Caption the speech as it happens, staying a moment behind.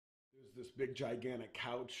this big gigantic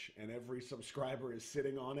couch and every subscriber is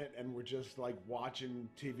sitting on it and we're just like watching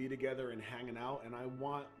TV together and hanging out, and I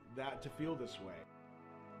want that to feel this way.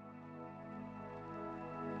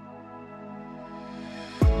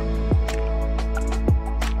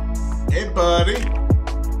 Hey buddy,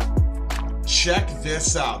 check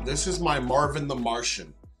this out. This is my Marvin the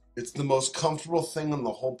Martian. It's the most comfortable thing on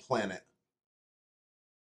the whole planet.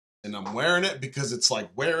 And I'm wearing it because it's like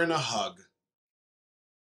wearing a hug.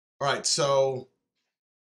 Alright, so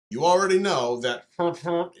you already know that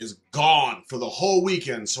is gone for the whole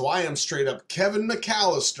weekend, so I am straight up Kevin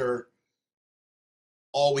McAllister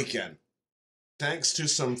all weekend. Thanks to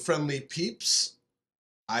some friendly peeps,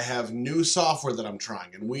 I have new software that I'm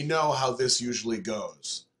trying, and we know how this usually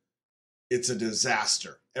goes. It's a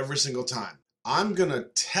disaster every single time. I'm gonna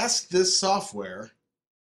test this software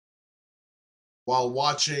while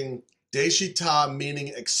watching Daechwita, meaning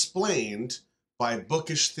explained, by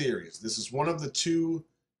Bookish Theories. This is one of the two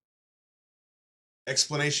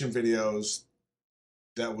explanation videos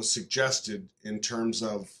that was suggested in terms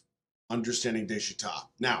of understanding Daechwita.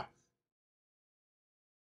 Now,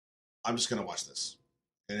 I'm just gonna watch this.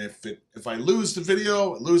 And if I lose the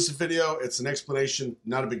video, it's an explanation,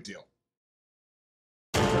 not a big deal.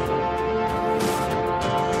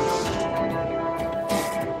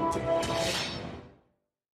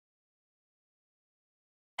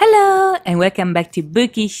 Hello, and welcome back to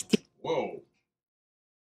Bookish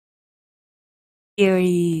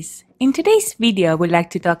Theories. In today's video, we'd like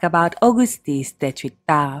to talk about Auguste's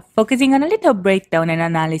Daechwita, focusing on a little breakdown and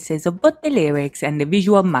analysis of both the lyrics and the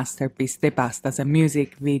visual masterpiece they passed as a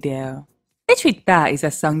music video. Daechwita is a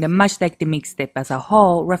song that, much like the mixtape as a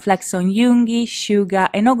whole, reflects on Yoongi, Suga,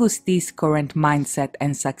 and Auguste's current mindset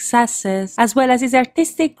and successes, as well as his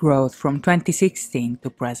artistic growth from 2016 to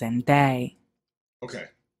present day. Okay.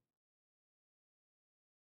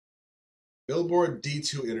 Billboard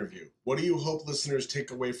D2 interview. What do you hope listeners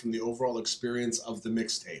take away from the overall experience of the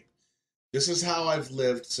mixtape? This is how I've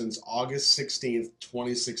lived since August 16th,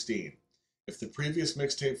 2016. If the previous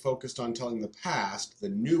mixtape focused on telling the past, the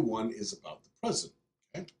new one is about the present.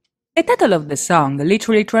 Okay? The title of the song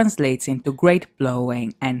literally translates into great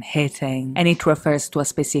blowing and hitting, and it refers to a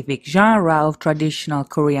specific genre of traditional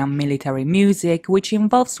Korean military music which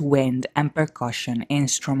involves wind and percussion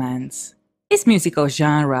instruments. This musical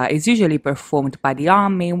genre is usually performed by the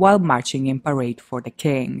army while marching in parade for the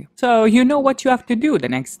king. So you know what you have to do the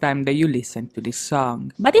next time that you listen to this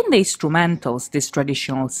song. But in the instrumentals, these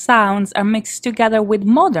traditional sounds are mixed together with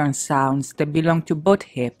modern sounds that belong to both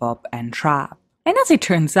hip-hop and trap. And as it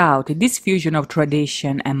turns out, this fusion of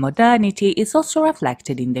tradition and modernity is also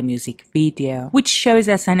reflected in the music video, which shows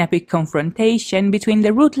us an epic confrontation between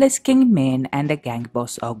the ruthless King Min and the gang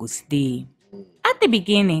boss August D. At the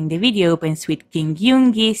beginning, the video opens with King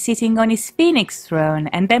Yoongi sitting on his phoenix throne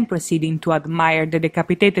and then proceeding to admire the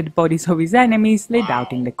decapitated bodies of his enemies laid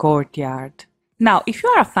out in the courtyard. Now, if you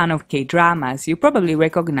are a fan of K-dramas, you probably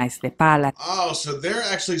recognize the palace. Oh, so they're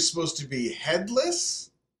actually supposed to be headless?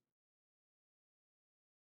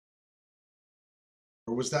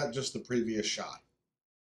 Or was that just the previous shot?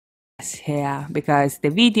 Here because the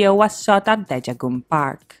video was shot at Daejagung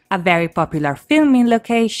Park, a very popular filming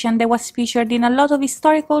location that was featured in a lot of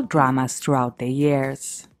historical dramas throughout the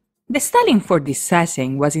years. The styling for this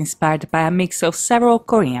setting was inspired by a mix of several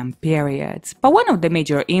Korean periods, but one of the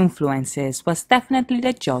major influences was definitely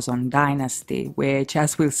the Joseon dynasty, which,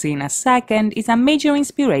 as we'll see in a second, is a major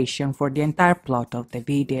inspiration for the entire plot of the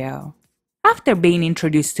video. After being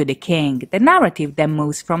introduced to the king, the narrative then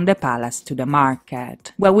moves from the palace to the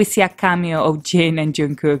market, where we see a cameo of Jin and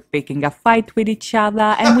Jungkook picking a fight with each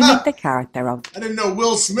other, and we meet the character of... I didn't know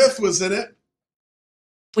Will Smith was in it!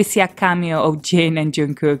 We see a cameo of Jin and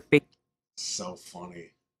Jungkook picking... So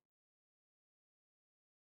funny.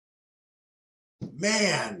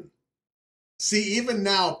 Man! See, even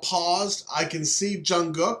now, paused, I can see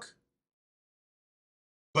Jungkook,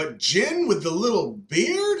 but Jin with the little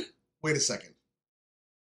beard? Wait a second.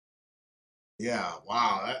 Yeah,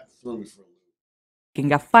 wow, that threw me for a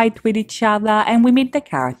loop. A fight with each other, and we meet the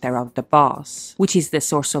character of the boss, which is the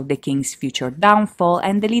source of the king's future downfall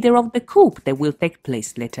and the leader of the coup that will take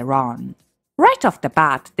place later on. Right off the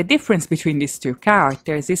bat, the difference between these two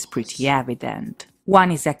characters is pretty evident.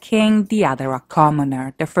 One is a king, the other a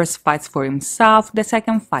commoner. The first fights for himself, the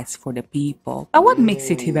second fights for the people. But what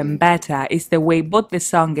makes it even better is the way both the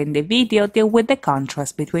song and the video deal with the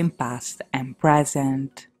contrast between past and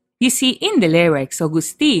present. You see, in the lyrics,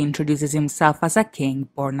 Auguste introduces himself as a king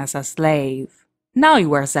born as a slave. Now he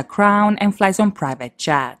wears a crown and flies on private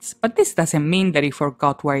jets, but this doesn't mean that he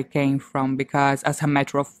forgot where he came from, because as a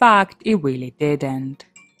matter of fact, he really didn't.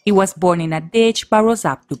 He was born in a ditch but rose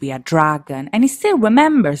up to be a dragon, and he still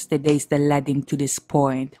remembers the days that led him to this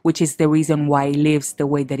point, which is the reason why he lives the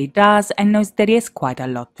way that he does and knows that he has quite a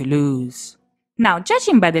lot to lose. Now,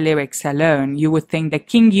 judging by the lyrics alone, you would think that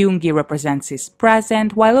King Yoongi represents his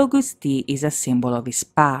present, while Auguste is a symbol of his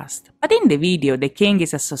past. But in the video, the king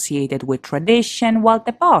is associated with tradition, while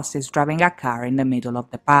the boss is driving a car in the middle of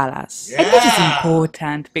the palace. Yeah. And this is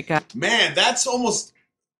important because... Man, that's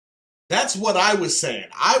what I was saying.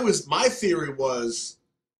 My theory was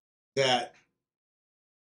that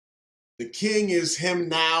the king is him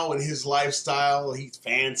now and his lifestyle. He's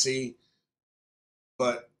fancy,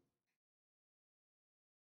 but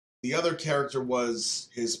the other character was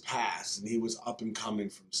his past, and he was up and coming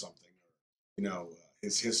from something,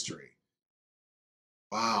 his history.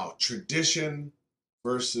 Wow, tradition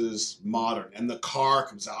versus modern, and the car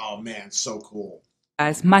comes out. Oh man, so cool.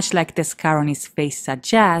 As much like the scar on his face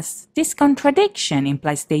suggests, this contradiction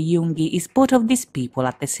implies that Yoongi is both of these people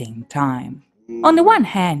at the same time. On the one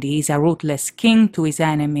hand, he is a ruthless king to his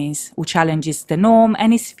enemies, who challenges the norm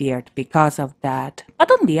and is feared because of that. But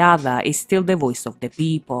on the other, is still the voice of the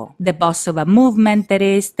people, the boss of a movement that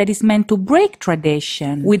is meant to break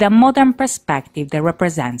tradition with a modern perspective that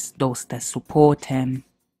represents those that support him.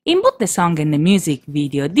 In both the song and the music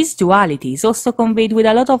video, this duality is also conveyed with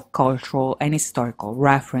a lot of cultural and historical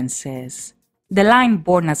references. The line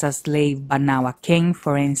 "born as a slave but now a king,"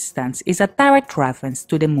 for instance, is a direct reference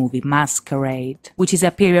to the movie Masquerade, which is a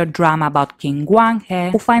period drama about King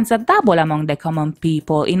Gwanghae, who finds a double among the common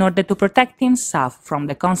people in order to protect himself from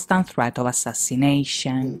the constant threat of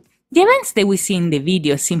assassination. The events that we see in the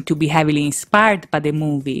video seem to be heavily inspired by the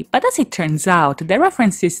movie, but as it turns out, the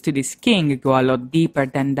references to this king go a lot deeper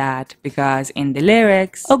than that, because in the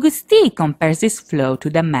lyrics, Auguste compares his flow to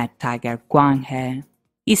the mad tiger Gwanghae.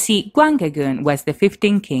 You see, Gwanghae was the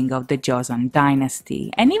 15th king of the Joseon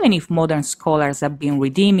dynasty, and even if modern scholars have been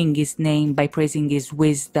redeeming his name by praising his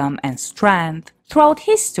wisdom and strength, throughout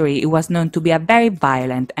history he was known to be a very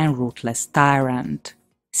violent and ruthless tyrant.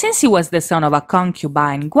 Since he was the son of a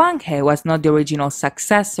concubine, Gwanghae was not the original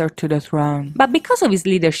successor to the throne, but because of his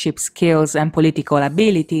leadership skills and political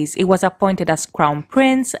abilities, he was appointed as crown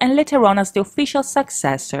prince and later on as the official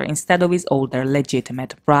successor instead of his older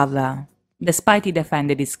legitimate brother. Despite he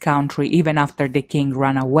defended his country even after the king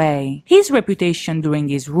ran away, his reputation during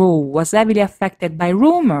his rule was heavily affected by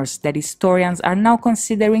rumors that historians are now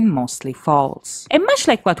considering mostly false. And much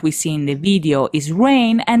like what we see in the video, his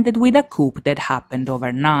reign ended with a coup that happened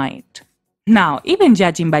overnight. Now, even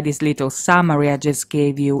judging by this little summary I just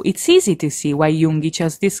gave you, it's easy to see why Yoongi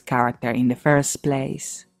chose this character in the first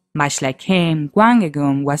place. Much like him,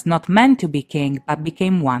 Gwanghae was not meant to be king but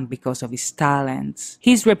became one because of his talents.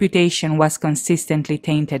 His reputation was consistently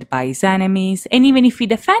tainted by his enemies, and even if he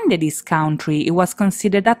defended his country, he was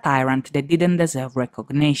considered a tyrant that didn't deserve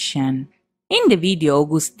recognition. In the video,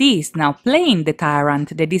 Auguste is now playing the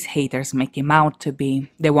tyrant that his haters make him out to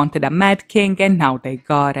be. They wanted a mad king and now they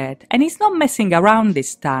got it. And he's not messing around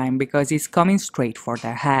this time because he's coming straight for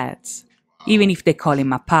their heads. Even if they call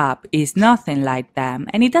him a pup, he's nothing like them,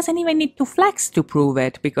 and he doesn't even need to flex to prove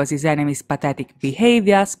it because his enemy's pathetic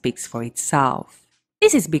behavior speaks for itself.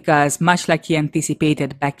 This is because, much like he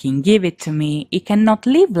anticipated back in Give It To Me, he cannot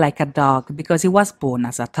live like a dog because he was born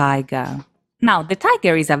as a tiger. Now, the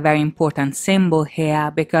tiger is a very important symbol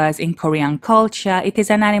here because in Korean culture, it is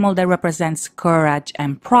an animal that represents courage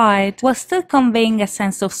and pride while still conveying a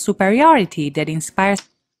sense of superiority that inspires.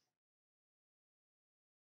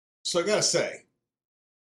 So I gotta say,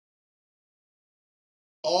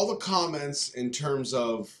 all the comments in terms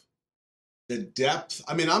of the depth,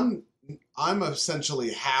 I mean, I'm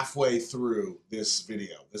essentially halfway through this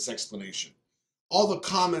video, this explanation. All the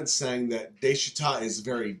comments saying that Daechwita is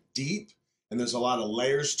very deep and there's a lot of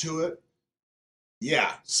layers to it.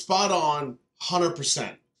 Yeah, spot on,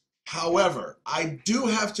 100%. However, I do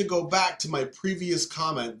have to go back to my previous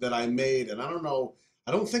comment that I made, and I don't know,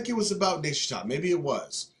 I don't think it was about Daechwita, maybe it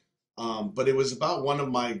was. But it was about one of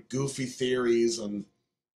my goofy theories, and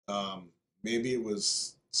maybe it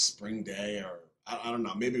was Spring Day, or I don't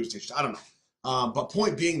know, maybe it was Daechwita, I don't know. But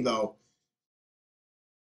point being, though,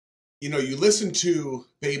 you listen to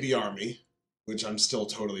Baby Army, which I'm still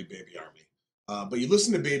totally Baby Army, but you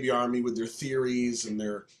listen to Baby Army with their theories and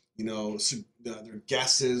their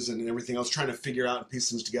guesses and everything else, trying to figure out and piece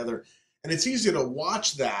things together, and it's easy to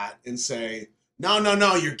watch that and say,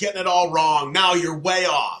 no, you're getting it all wrong, now you're way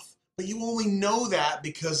off. But you only know that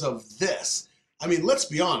because of this. I mean, let's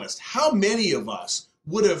be honest. How many of us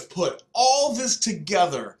would have put all this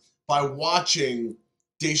together by watching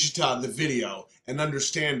Daechwita, the video, and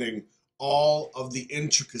understanding all of the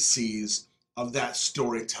intricacies of that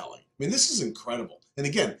storytelling. I mean, this is incredible. And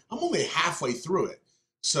again, I'm only halfway through it.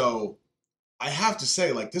 So I have to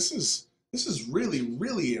say, like, this is really,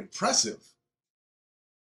 really impressive.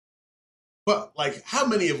 But like, how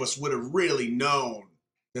many of us would have really known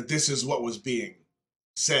that this is what was being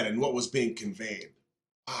said and what was being conveyed?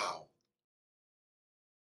 Wow.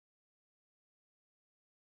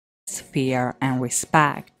 Fear and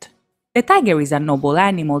respect. The tiger is a noble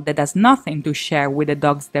animal that has nothing to share with the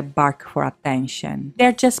dogs that bark for attention.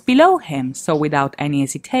 They're just below him, so without any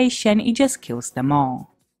hesitation, he just kills them all.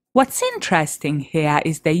 What's interesting here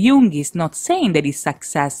is that Jung is not saying that his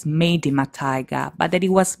success made him a tiger, but that he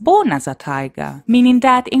was born as a tiger, meaning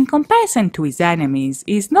that in comparison to his enemies,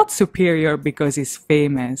 he is not superior because he's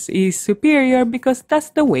famous, he is superior because that's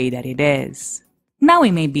the way that it is. Now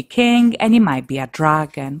he may be king and he might be a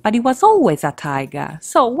dragon, but he was always a tiger,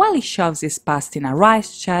 so while he shoves his past in a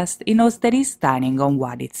rice chest, he knows that he's standing on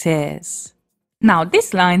what it is. Now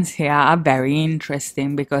these lines here are very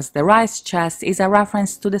interesting because the rice chest is a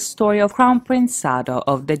reference to the story of Crown Prince Sado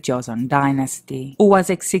of the Joseon dynasty, who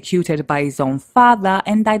was executed by his own father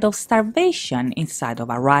and died of starvation inside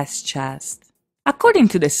of a rice chest. According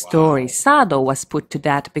to the story, Sado was put to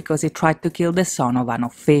death because he tried to kill the son of an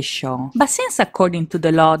official. But since according to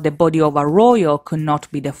the law the body of a royal could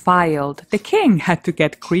not be defiled, the king had to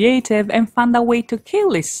get creative and find a way to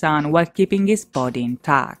kill his son while keeping his body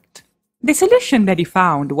intact. The solution that he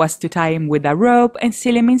found was to tie him with a rope and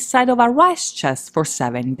seal him inside of a rice chest for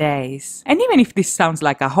 7 days. And even if this sounds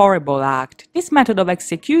like a horrible act, this method of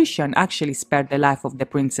execution actually spared the life of the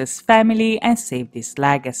prince's family and saved his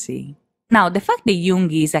legacy. Now, the fact that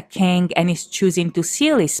Yoongi is a king and is choosing to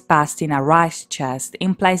seal his past in a rice chest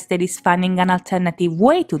implies that he's finding an alternative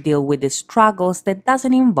way to deal with the struggles that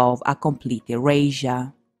doesn't involve a complete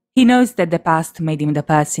erasure. He knows that the past made him the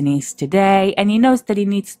person he is today, and he knows that he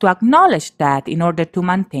needs to acknowledge that in order to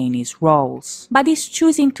maintain his roles. But he's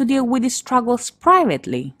choosing to deal with his struggles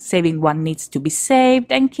privately, saving what needs to be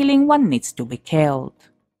saved and killing what needs to be killed.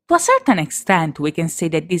 To a certain extent, we can say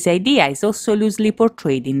that this idea is also loosely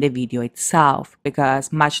portrayed in the video itself,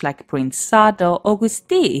 because much like Prince Sado,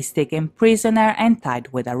 Auguste is taken prisoner and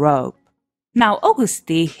tied with a rope. Now, Auguste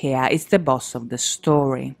here is the boss of the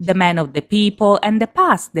story, the man of the people and the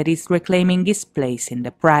past that is reclaiming his place in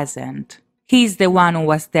the present. He is the one who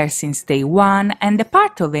was there since day one and the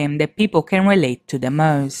part of him that people can relate to the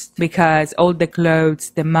most, because all the clothes,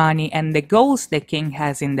 the money and the goals the king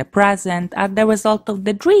has in the present are the result of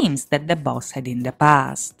the dreams that the boss had in the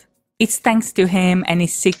past. It's thanks to him and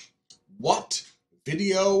his sick— What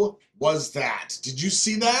video was that? Did you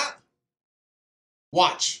see that?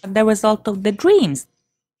 Watch. The result of the dreams.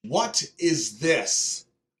 What is this?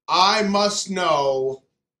 I must know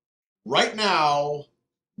right now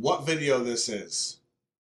what video this is.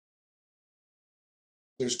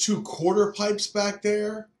 There's 2 quarter pipes back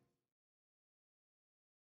there.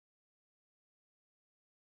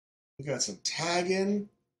 We got some tagging.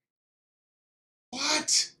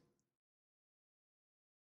 What?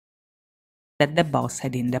 That the boss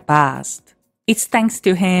had in the past. It's thanks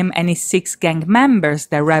to him and his 6 gang members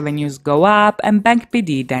that revenues go up and Bank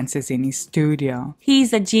PD dances in his studio. He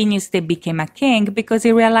is a genius that became a king because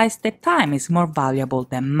he realized that time is more valuable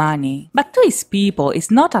than money. But to his people,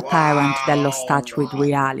 he's not a tyrant that lost touch with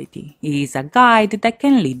reality. He is a guide that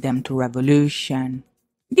can lead them to revolution.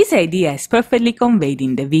 This idea is perfectly conveyed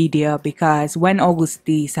in the video because when Auguste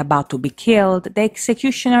is about to be killed, the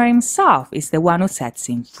executioner himself is the one who sets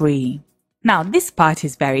him free. Now, this part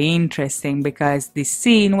is very interesting because this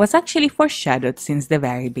scene was actually foreshadowed since the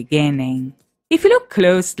very beginning. If you look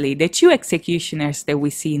closely, the 2 executioners that we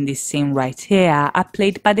see in this scene right here are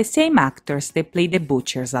played by the same actors that play the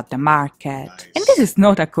butchers at the market. Nice. And this is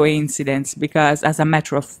not a coincidence because, as a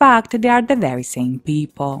matter of fact, they are the very same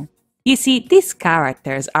people. You see, these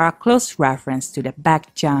characters are a close reference to the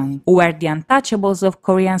Baekjang, who were the untouchables of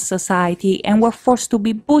Korean society and were forced to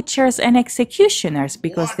be butchers and executioners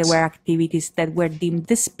because they were activities that were deemed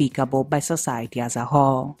despicable by society as a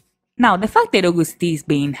whole. Now, the fact that Auguste is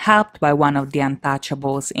being helped by one of the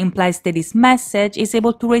untouchables implies that his message is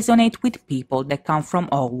able to resonate with people that come from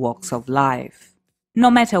all walks of life. No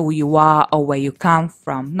matter who you are or where you come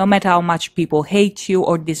from, no matter how much people hate you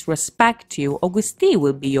or disrespect you, Auguste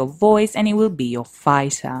will be your voice and he will be your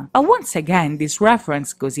fighter. But once again, this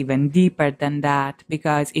reference goes even deeper than that,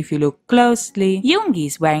 because if you look closely, Yoongi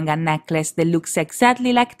is wearing a necklace that looks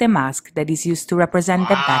exactly like the mask that is used to represent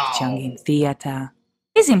the Baekjang in theater.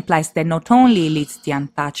 This implies that not only he leads the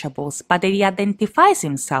untouchables, but that he identifies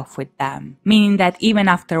himself with them, meaning that even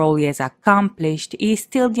after all he has accomplished, he is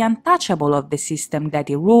still the untouchable of the system that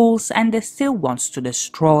he rules and that still wants to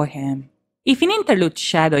destroy him. If in Interlude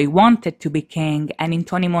Shadow he wanted to be king, and in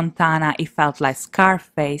Tony Montana he felt like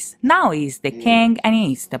Scarface, now he is the king and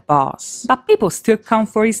he is the boss. But people still come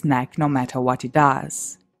for his neck no matter what he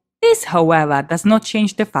does. This, however, does not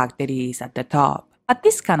change the fact that he is at the top. But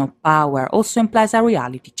this kind of power also implies a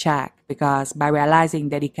reality check, because by realizing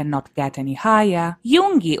that he cannot get any higher,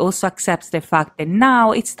 Yoongi also accepts the fact that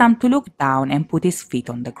now it's time to look down and put his feet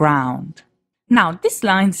on the ground. Now, these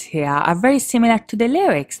lines here are very similar to the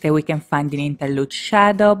lyrics that we can find in Interlude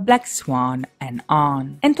Shadow, Black Swan, and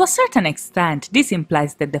on. And to a certain extent, this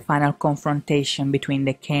implies that the final confrontation between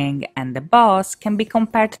the king and the boss can be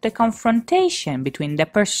compared to the confrontation between the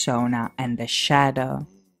persona and the shadow.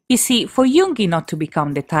 You see, for Yoongi not to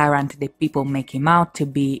become the tyrant that people make him out to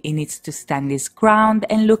be, he needs to stand his ground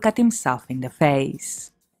and look at himself in the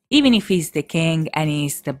face. Even if he's the king and he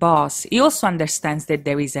is the boss, he also understands that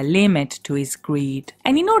there is a limit to his greed,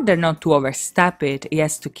 and in order not to overstep it, he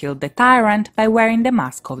has to kill the tyrant by wearing the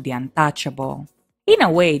mask of the untouchable. In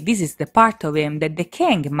a way, this is the part of him that the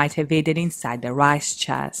king might have hidden inside the rice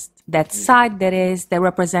chest. That side, that is, that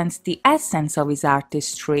represents the essence of his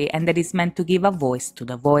artistry and that is meant to give a voice to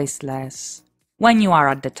the voiceless. When you are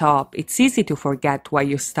at the top, it's easy to forget why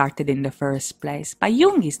you started in the first place, but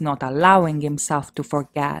Jung is not allowing himself to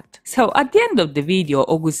forget. So at the end of the video,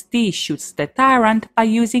 August D shoots the tyrant by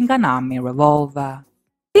using an army revolver.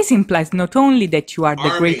 This implies not only that you are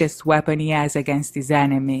the greatest weapon he has against his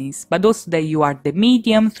enemies, but also that you are the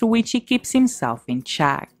medium through which he keeps himself in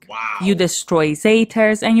check. Wow. You destroy his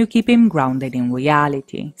haters and you keep him grounded in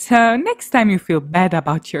reality. So next time you feel bad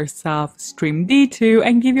about yourself, stream D2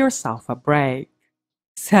 and give yourself a break.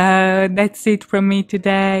 So that's it from me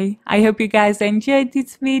today. I hope you guys enjoyed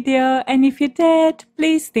this video, and if you did,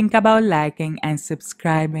 please think about liking and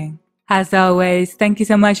subscribing. As always, thank you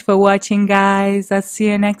so much for watching, guys. I'll see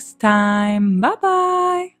you next time. Bye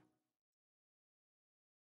bye.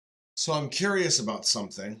 So I'm curious about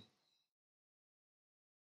something.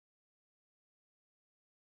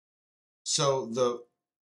 So the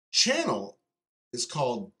channel is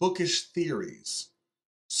called Bookish Theories.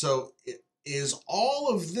 So is all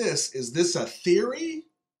of this, is this a theory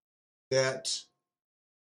that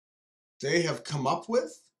they have come up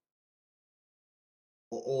with?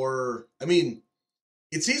 Or, I mean,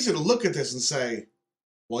 it's easy to look at this and say,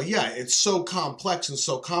 well, yeah, it's so complex and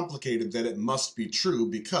so complicated that it must be true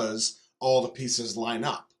because all the pieces line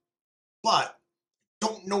up. But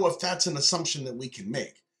don't know if that's an assumption that we can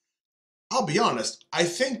make. I'll be honest, I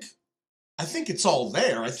think it's all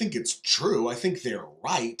there. I think it's true. I think they're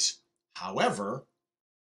right. However,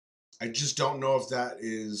 I just don't know if that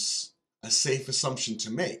is a safe assumption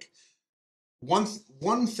to make. One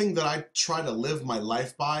thing that I try to live my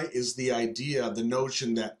life by is the idea, the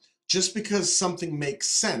notion that just because something makes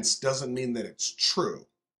sense doesn't mean that it's true.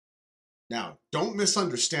 Now, don't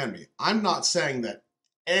misunderstand me. I'm not saying that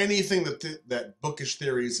anything that Bookish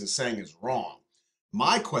Theories is saying is wrong.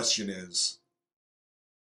 My question is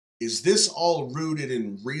this all rooted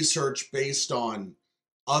in research based on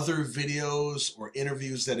other videos or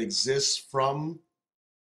interviews that exist from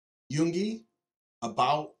Yoongi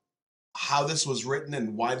about how this was written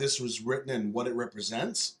and why this was written and what it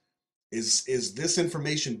represents? Is this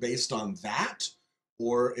information based on that?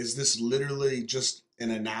 Or is this literally just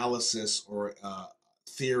an analysis or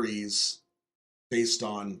theories based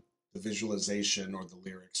on the visualization or the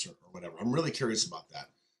lyrics or whatever? I'm really curious about that.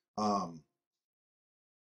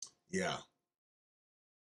 Yeah.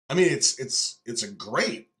 I mean, it's a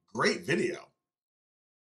great video.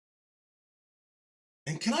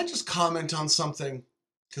 And can I just comment on something?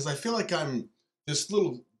 Because I feel like this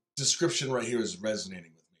little description right here is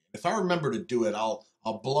resonating with me. If I remember to do it, I'll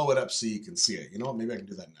blow it up so you can see it. You know what? Maybe I can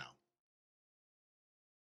do that now.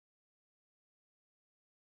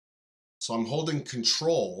 So I'm holding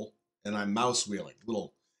control and I'm mouse wheeling.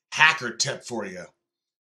 Little hacker tip for you.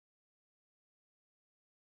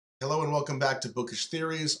 Hello and welcome back to Bookish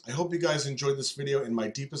Theories. I hope you guys enjoyed this video, and my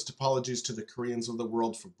deepest apologies to the Koreans of the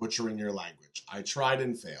world for butchering your language. I tried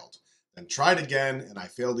and failed, then tried again, and I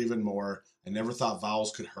failed even more. I never thought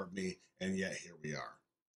vowels could hurt me, and yet here we are.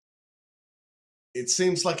 It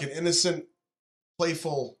seems like an innocent,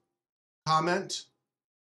 playful comment.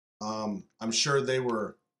 I'm sure they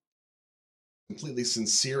were completely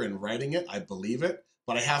sincere in writing it. I believe it,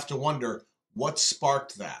 but I have to wonder, what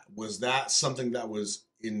sparked that? Was that something that was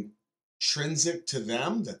intrinsic to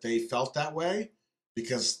them, that they felt that way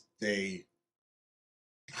because I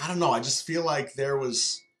don't know, I just feel like there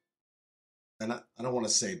was, and I don't want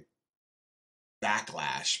to say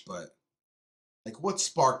backlash, but like what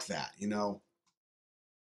sparked that, you know?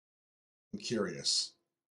 I'm curious.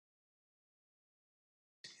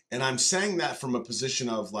 And I'm saying that from a position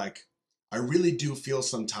of like, I really do feel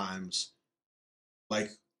sometimes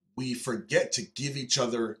like we forget to give each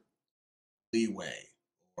other leeway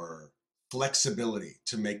or flexibility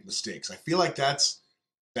to make mistakes. I feel like that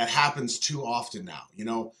happens too often now. You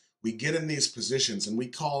know, we get in these positions and we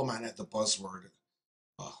call them at the buzzword.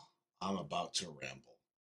 Oh, I'm about to ramble.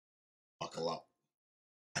 Buckle up.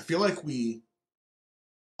 I feel like we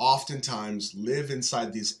oftentimes live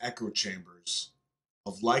inside these echo chambers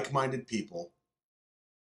of like-minded people,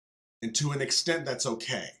 and to an extent that's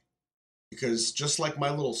okay. Because just like my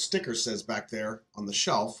little sticker says back there on the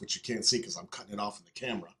shelf, which you can't see because I'm cutting it off in the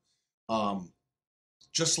camera,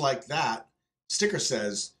 just like that, sticker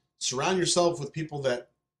says, surround yourself with people that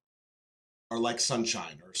are like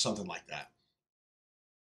sunshine or something like that.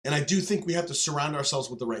 And I do think we have to surround ourselves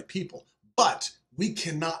with the right people. But we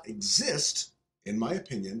cannot exist, in my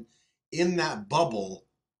opinion, in that bubble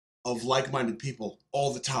of like-minded people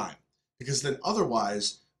all the time. Because then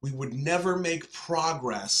otherwise, we would never make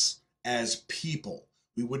progress as people.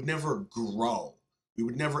 We would never grow. We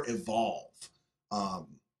would never evolve.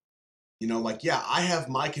 You know, like, yeah, I have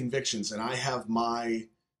my convictions and I have my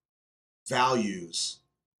values,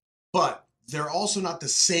 but they're also not the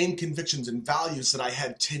same convictions and values that I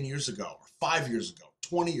had 10 years ago or 5 years ago,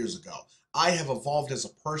 20 years ago. I have evolved as a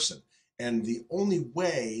person. And the only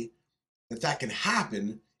way that that can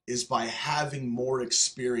happen is by having more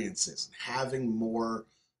experiences, having more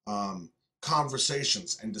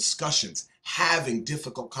conversations and discussions, having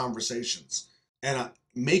difficult conversations, and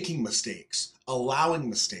making mistakes, allowing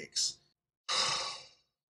mistakes.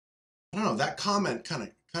 I don't know, that comment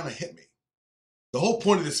kind of hit me. The whole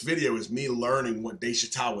point of this video is me learning what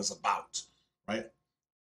Daechwita was about, right?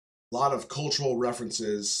 A lot of cultural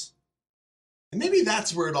references. And maybe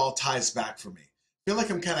that's where it all ties back for me. I feel like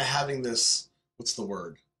I'm kind of having this, what's the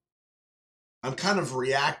word? I'm kind of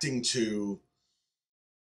reacting to,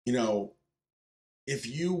 you know, if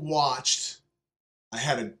you watched, I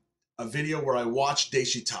had a video where I watched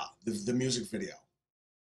Daechwita, the music video.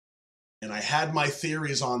 And I had my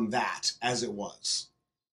theories on that as it was.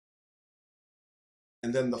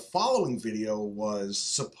 And then the following video was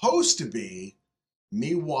supposed to be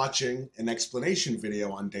me watching an explanation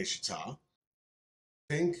video on Daechwita.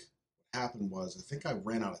 I think what happened was, I think I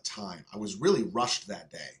ran out of time. I was really rushed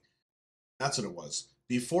that day. That's what it was.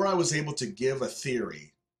 Before I was able to give a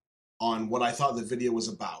theory on what I thought the video was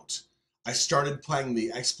about, I started playing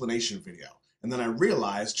the explanation video. And then I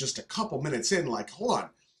realized just a couple minutes in, like, hold on,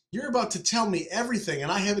 you're about to tell me everything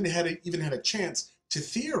and I haven't even had a chance to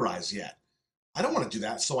theorize yet. I don't want to do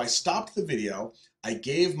that. So I stopped the video. I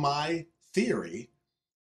gave my theory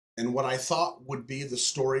and what I thought would be the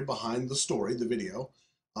story behind the story, the video.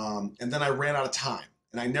 And then I ran out of time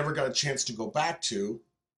and I never got a chance to go back to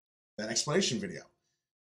that explanation video.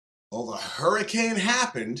 Well, the hurricane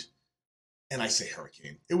happened, and I say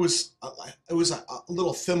hurricane. It was a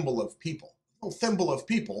little thimble of people,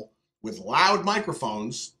 with loud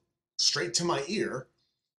microphones straight to my ear,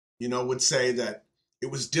 you know, would say that it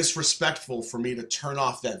was disrespectful for me to turn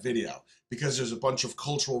off that video because there's a bunch of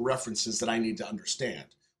cultural references that I need to understand.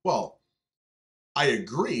 Well, I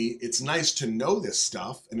agree. It's nice to know this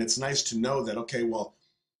stuff, and it's nice to know that, okay, well,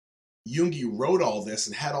 Jungi wrote all this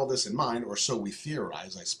and had all this in mind, or so we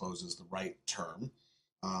theorize, I suppose is the right term.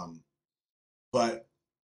 But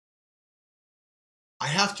I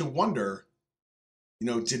have to wonder, you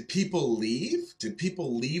know, did people leave? Did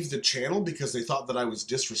people leave the channel because they thought that I was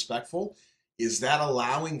disrespectful? Is that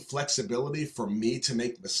allowing flexibility for me to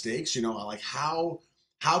make mistakes? You know, like how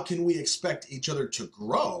can we expect each other to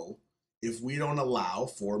grow if we don't allow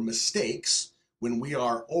for mistakes when we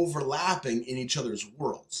are overlapping in each other's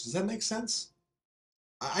worlds? Does that make sense?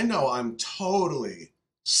 I know I'm totally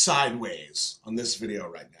sideways on this video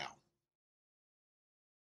right now,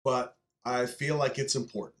 but I feel like it's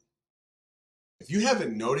important. If you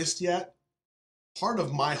haven't noticed yet, part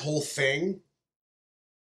of my whole thing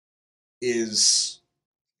is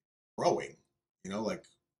growing, you know, like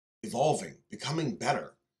evolving, becoming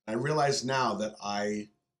better. I realize now that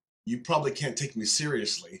you probably can't take me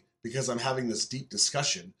seriously because I'm having this deep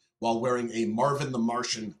discussion while wearing a Marvin the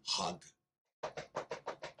Martian hug.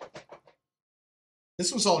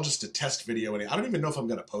 This was all just a test video, and I don't even know if I'm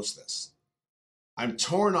going to post this. I'm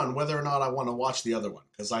torn on whether or not I want to watch the other one,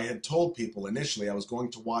 because I had told people initially I was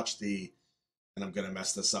going to watch and I'm going to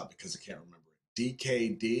mess this up because I can't remember it,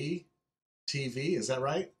 DKD TV, is that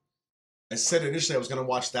right? I said initially I was going to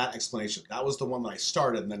watch that explanation. That was the one that I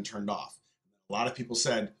started and then turned off. A lot of people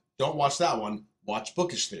said, don't watch that one, watch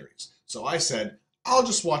Bookish Theories. So I said, I'll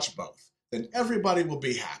just watch both. Then everybody will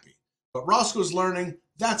be happy. But Roscoe's learning,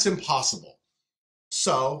 that's impossible.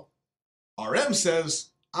 So RM says,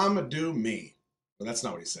 I'm going to do me. Well, that's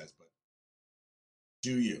not what he says, but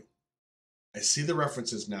do you. I see the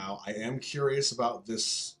references now. I am curious about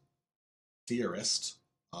this theorist.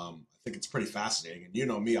 I think it's pretty fascinating. And you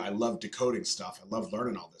know me, I love decoding stuff. I love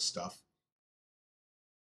learning all this stuff.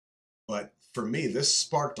 But for me, this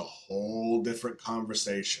sparked a whole different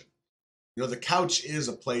conversation. You know, the couch is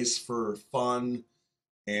a place for fun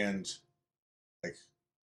and like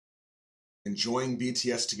enjoying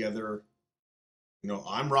BTS together. You know,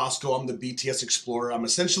 I'm Roscoe. I'm the BTS explorer. I'm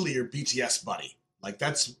essentially your BTS buddy. Like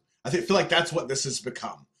feel like that's what this has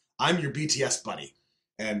become. I'm your BTS buddy.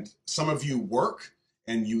 And some of you work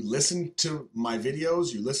and you listen to my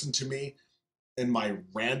videos. You listen to me in my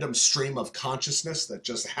random stream of consciousness that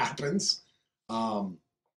just happens. And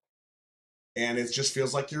it just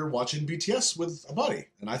feels like you're watching BTS with a buddy.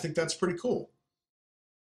 And I think that's pretty cool.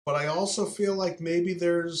 But I also feel like maybe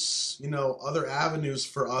there's, you know, other avenues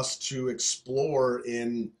for us to explore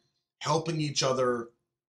in helping each other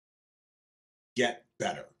get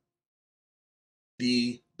better,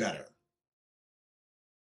 be better.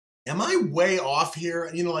 Am I way off here?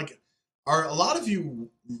 You know, like, are a lot of you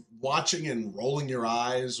watching and rolling your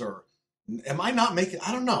eyes, or am I not making?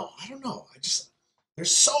 I don't know.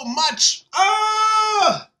 There's so much.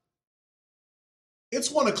 It's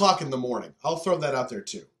 1 o'clock in the morning. I'll throw that out there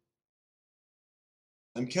too.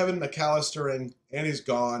 I'm Kevin McAllistering. Annie's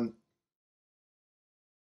gone.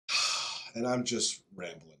 And I'm just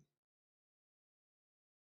rambling.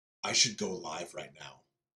 I should go live right now.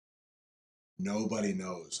 Nobody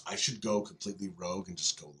knows. I should go completely rogue and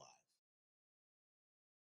just go live.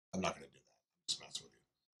 I'm not going to do that. I'm just messing with you.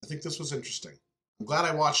 I think this was interesting. I'm glad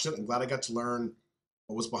I watched it. I'm glad I got to learn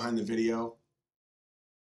what was behind the video.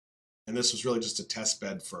 And this was really just a test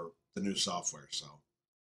bed for the new software. So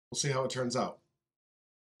we'll see how it turns out.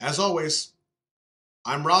 As always,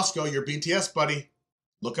 I'm Roscoe, your BTS buddy.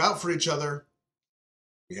 Look out for each other.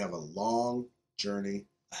 We have a long journey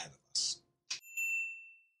ahead of us.